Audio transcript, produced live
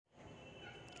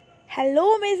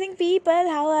Hello, amazing people.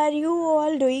 How are you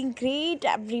all doing? Great,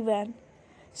 everyone.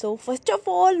 So, first of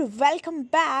all, welcome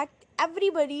back,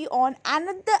 everybody, on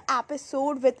another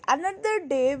episode with another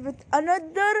day with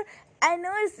another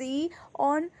energy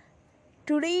on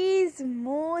today's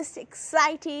most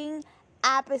exciting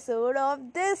episode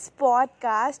of this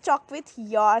podcast, Talk with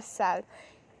Yourself.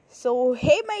 So,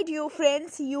 hey, my dear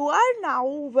friends, you are now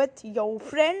with your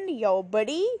friend, your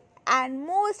buddy, and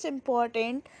most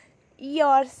important,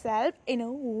 yourself in a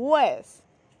voice.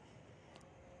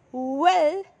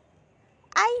 Well,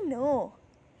 I know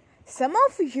some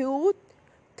of you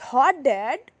thought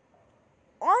that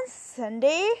on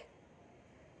Sunday,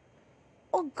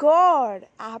 oh god,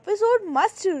 episode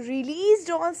must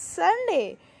released on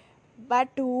Sunday. But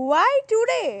why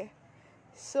today?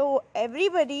 So,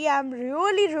 everybody, I'm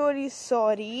really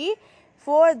sorry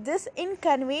for this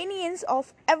inconvenience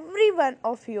of every one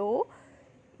of you.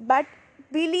 But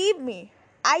believe me,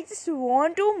 I just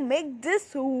want to make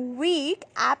this week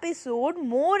episode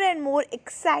more and more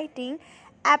exciting,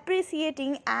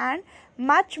 appreciating, and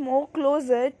much more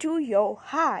closer to your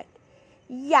heart.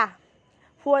 Yeah,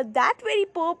 for that very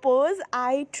purpose,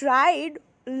 I tried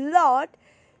a lot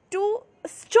to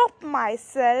stop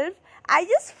myself. I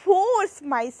just forced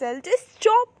myself to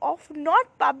stop of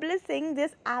not publishing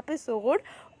this episode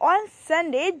on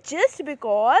Sunday just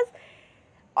because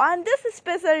on this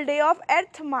special day of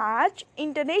Earth March,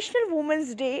 International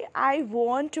Women's Day, I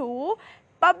want to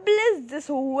publish this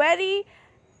very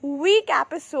week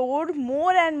episode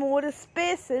more and more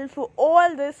special for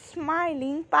all the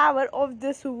smiling power of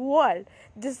this world,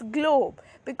 this globe.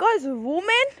 Because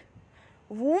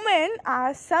women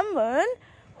are someone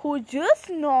who just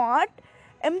not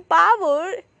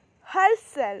empower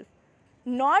herself,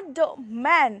 not the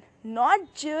man,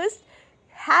 not just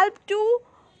help to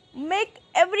make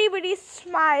everybody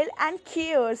smile and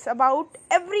cares about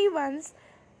everyone's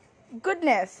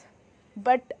goodness.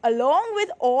 But along with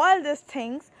all these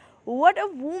things, what a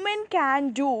woman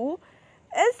can do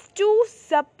is to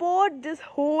support this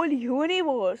whole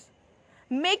universe,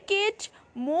 make it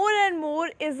more and more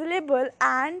usable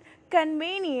and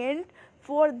convenient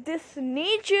for this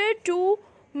nature to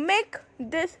make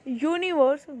this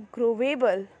universe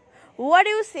growable. What do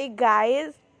you say,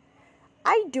 guys?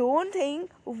 I don't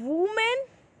think woman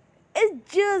is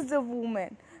just a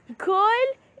woman. Girl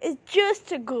is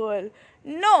just a girl.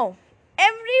 No,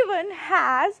 everyone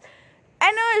has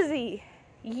energy.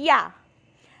 Yeah,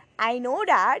 I know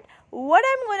that what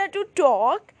I'm gonna to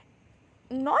talk,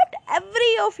 not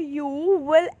every of you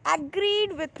will agree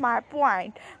with my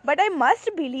point, but I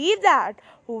must believe that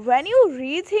when you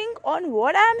rethink on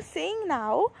what I'm saying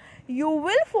now, you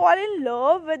will fall in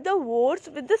love with the words,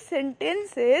 with the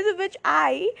sentences which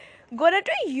I gonna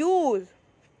to use.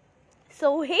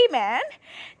 So hey man,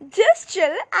 just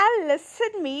chill and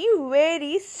listen me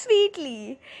very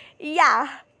sweetly.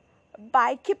 Yeah,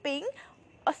 by keeping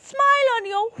a smile on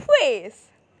your face.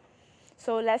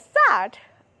 So let's start.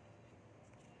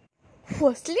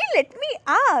 Firstly, let me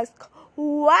ask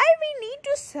why we need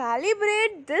to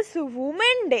celebrate this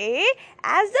Women Day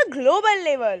as the global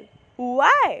level?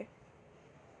 Why?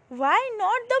 Why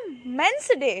not the Men's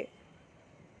Day?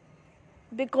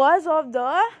 Because of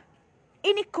the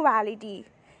inequality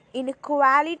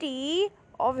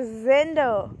of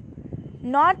gender,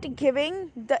 not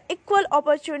giving the equal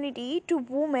opportunity to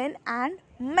women and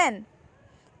men.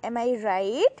 Am I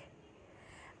right?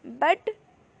 But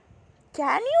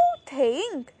can you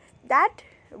think that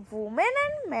women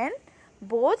and men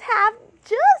both have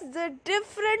just the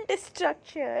different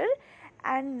structure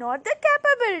and not the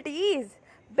capabilities?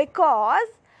 Because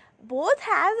both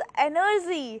has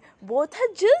energy, both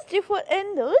are just different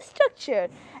in the structure.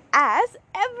 As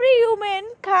every human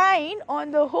kind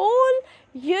on the whole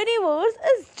universe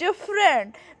is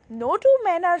different. No two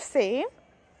men are same.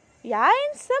 Yeah,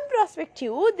 in some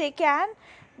perspective they can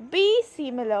be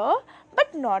similar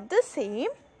but not the same.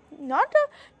 Not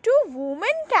two women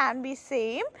can be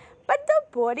same, but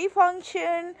the body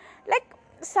function, like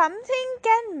something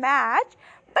can match,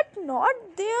 but not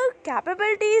their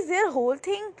capabilities, their whole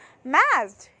thing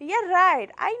matched. Yeah, right,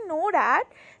 I know that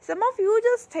some of you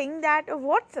just think that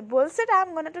what's the bullshit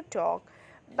I'm gonna to talk,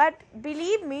 but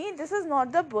believe me, this is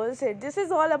not the bullshit. This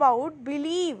is all about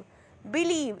believe.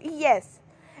 Yes,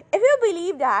 if you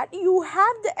believe that you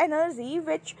have the energy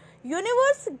which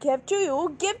universe gifted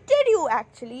you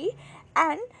actually,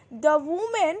 and the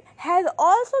woman has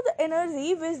also the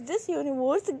energy which this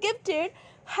universe gifted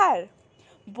her,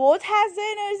 both has the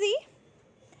energy,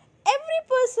 every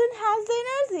person has the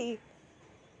energy.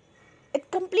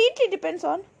 It completely depends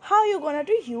on how you're gonna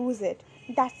to use it.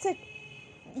 That's it.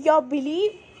 Your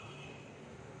belief,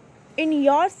 in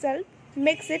yourself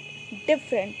makes it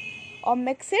different or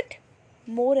makes it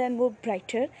more and more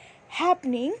brighter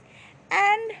happening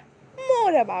and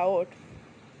more about.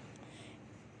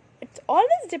 It's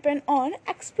always depend on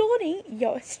exploring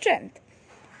your strength,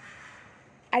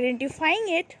 identifying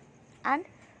it and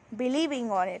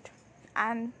believing on it,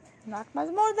 and not much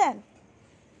more than.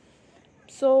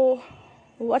 So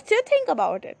what's your think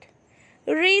about it?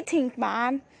 Rethink,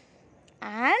 man.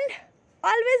 And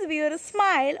always wear a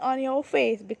smile on your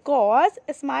face, because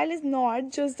a smile is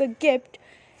not just a gift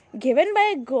given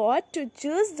by God to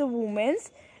just the women,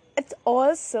 it's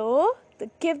also the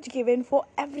gift given for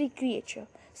every creature.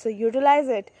 So utilize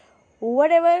it.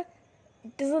 Whatever,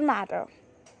 doesn't matter.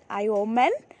 Are you a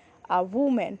man, a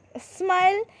woman? A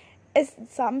smile is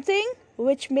something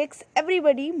which makes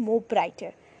everybody more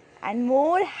brighter and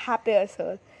more happier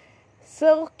soul.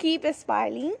 So keep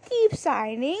smiling, keep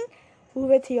shining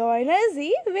with your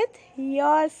energy, with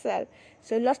yourself.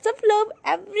 So lots of love,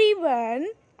 everyone,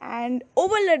 and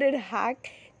overloaded hug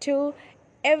to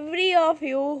every of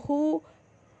you who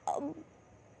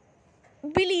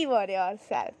believe on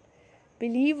yourself.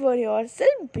 Believe on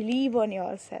yourself, believe on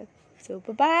yourself. So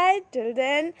bye bye. Till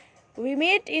then, we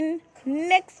meet in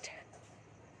next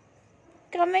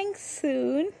coming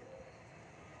soon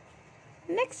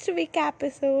next week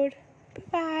episode. Bye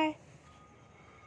bye.